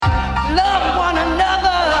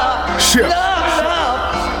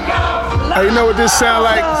Hey, you know what this sound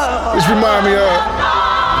like? This remind me of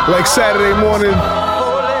like Saturday morning,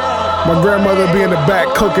 my grandmother be in the back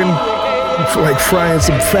cooking, like frying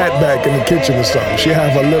some fat back in the kitchen or something. She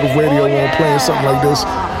have a little radio on playing something like this.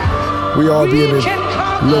 We all be in the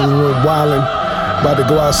living room wilding, about to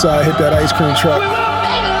go outside, hit that ice cream truck.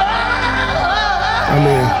 I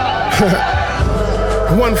mean,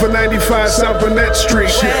 1 for 95 South Burnett Street.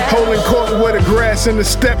 Holding court where the grass and the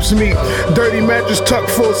steps meet. Dirty mattress tucked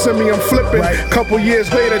full semi, I'm flipping. Couple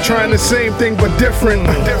years later, trying the same thing but different.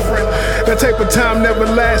 That type of time never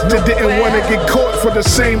lasted. Didn't want to get caught for the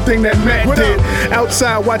same thing that Matt did.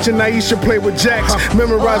 Outside watching Aisha play with Jax,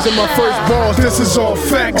 memorizing my first balls. This is all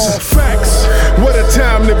facts. What a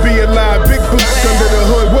time to be alive. Big black under the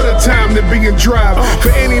hood. What a time to be in drive.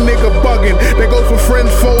 For any nigga bugging, they go for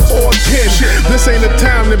friends, foes, or kin. This ain't a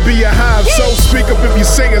time to be a hive, so speak up if you're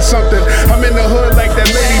saying something. I'm in the hood like that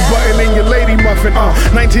lady button in your lady muffin.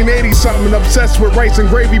 1980 something, obsessed with rice and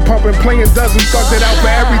gravy pumping, playing dozens, thugged it out for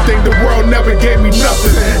everything. The world never gave me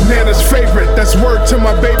nothing. Nana's favorite, that's word to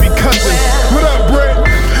my baby cousin. What up, Brett?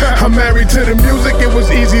 I'm married to the music, it was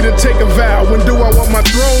easy to take a vow. When do I want my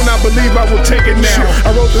throne? I believe I will take it now.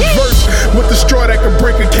 I wrote this verse with the straw that could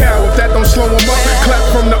break a cow. If that don't slow them up, clap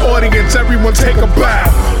from the audience, everyone take a bow.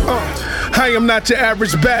 I am not your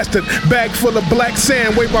average bastard. Bag full of black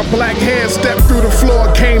sand, wave my black hands, stepped through the floor,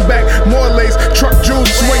 came back, more lace, truck jewels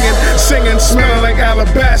swinging, singing, smelling like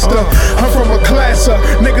alabaster. I'm from a class of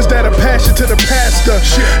niggas that are passion to the pastor.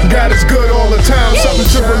 God is good all the time, something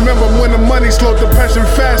to remember when the money slowed the passion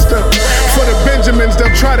faster. For the Benjamins,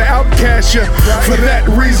 they'll try to outcast you. For that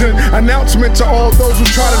reason, announcement to all those who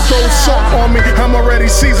try to throw salt on me, I'm already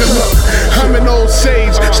seasoned. Look, I'm an old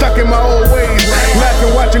sage, stuck in my old ways,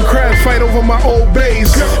 laughing, watching crabs fight over my old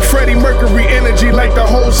bays. Freddie Mercury energy like the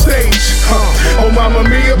whole stage. Oh mama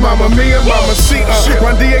mia, mama cia.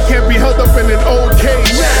 Rondia can't be held up in an old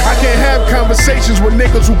cage. I can't have conversations with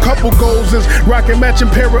niggas who couple goals is rocking matching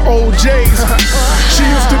pair of old J's. She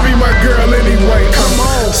used to be my girl anyway. Come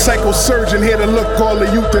on, psycho surgeon here to look all the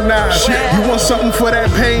euthanized. You want something for that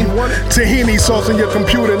pain? Tahini sauce in your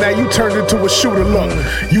computer, now you turned into a shooter. Look,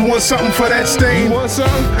 you want something for that stain?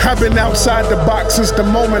 I've been outside the box since the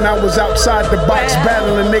moment I was outside the box,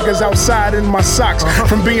 battling niggas outside in my socks.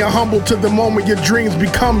 From being humble to the moment your dreams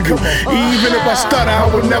become you. Even if I stutter,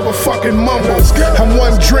 I would never fucking mumble. I'm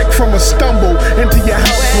one drink from a stumble into your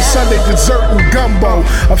house for Sunday dessert and gumbo.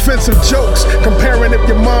 Offensive jokes, comparing if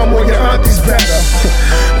your mom or your auntie's better.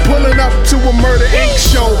 Pulling up to a Murder Inc.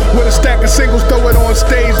 show with a stack of singles, throw it on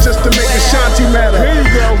stage just to make Ashanti matter. Here you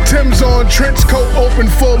go. Tim's on, trench coat open,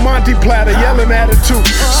 full Monty platter, yelling attitude.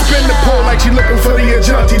 Spin the pole like she looking for the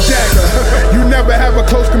Ashanti dagger. You never have a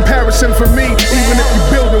close comparison for me, even if you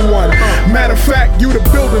building one. Matter of fact, you the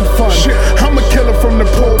building fund. I'm a killer from the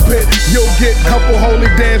pulpit. You'll get couple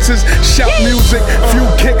holy dances, shout music, few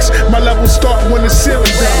kicks. My levels start when the ceiling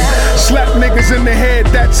done. Slap niggas in the head,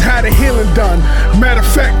 that's how the healing done. Matter of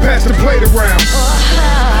fact, pass the plate around.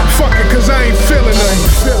 Fuck it, cause I ain't feeling